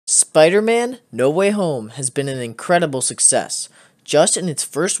Spider-Man: No Way Home has been an incredible success. Just in its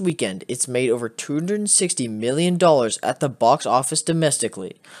first weekend, it's made over $260 million at the box office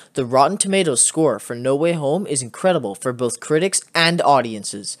domestically. The Rotten Tomatoes score for No Way Home is incredible for both critics and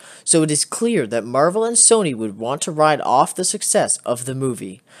audiences, so it is clear that Marvel and Sony would want to ride off the success of the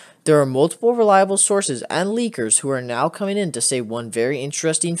movie. There are multiple reliable sources and leakers who are now coming in to say one very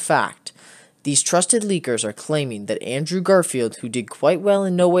interesting fact. These trusted leakers are claiming that Andrew Garfield, who did quite well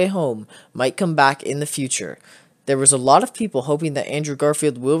in No Way Home, might come back in the future. There was a lot of people hoping that Andrew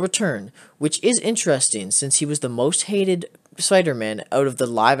Garfield will return, which is interesting since he was the most hated Spider-Man out of the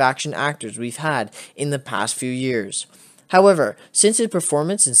live-action actors we've had in the past few years. However, since his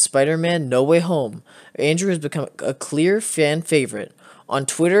performance in Spider-Man: No Way Home, Andrew has become a clear fan favorite. On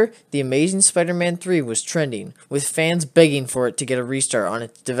Twitter, The Amazing Spider-Man 3 was trending, with fans begging for it to get a restart on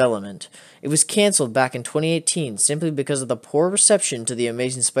its development. It was cancelled back in 2018 simply because of the poor reception to The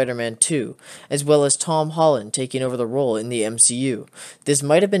Amazing Spider-Man 2, as well as Tom Holland taking over the role in the MCU. This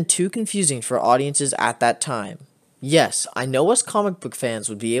might have been too confusing for audiences at that time. Yes, I know us comic book fans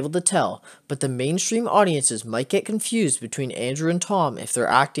would be able to tell, but the mainstream audiences might get confused between Andrew and Tom if they're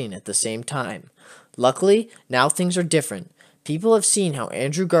acting at the same time. Luckily, now things are different. People have seen how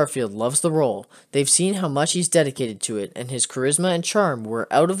Andrew Garfield loves the role, they've seen how much he's dedicated to it, and his charisma and charm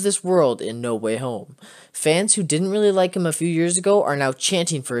were out of this world in No Way Home. Fans who didn't really like him a few years ago are now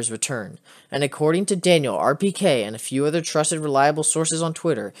chanting for his return, and according to Daniel RPK and a few other trusted reliable sources on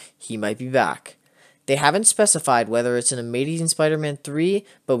Twitter, he might be back. They haven't specified whether it's an Amazing Spider-Man 3,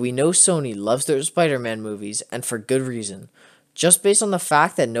 but we know Sony loves their Spider-Man movies, and for good reason. Just based on the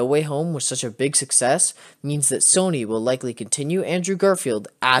fact that No Way Home was such a big success means that Sony will likely continue Andrew Garfield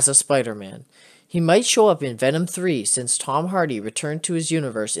as a Spider-Man. He might show up in Venom 3 since Tom Hardy returned to his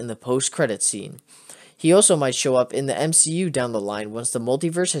universe in the post-credits scene. He also might show up in the MCU down the line once the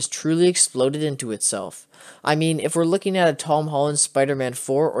multiverse has truly exploded into itself. I mean, if we're looking at a Tom Holland Spider-Man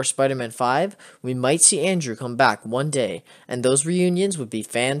 4 or Spider-Man 5, we might see Andrew come back one day, and those reunions would be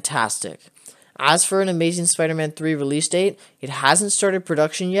fantastic. As for an Amazing Spider-Man 3 release date, it hasn't started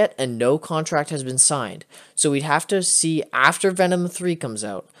production yet and no contract has been signed, so we'd have to see after Venom 3 comes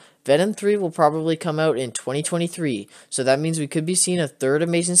out. Venom 3 will probably come out in 2023, so that means we could be seeing a third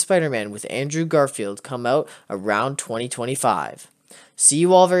Amazing Spider-Man with Andrew Garfield come out around 2025. See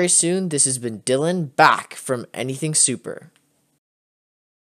you all very soon. This has been Dylan, back from Anything Super.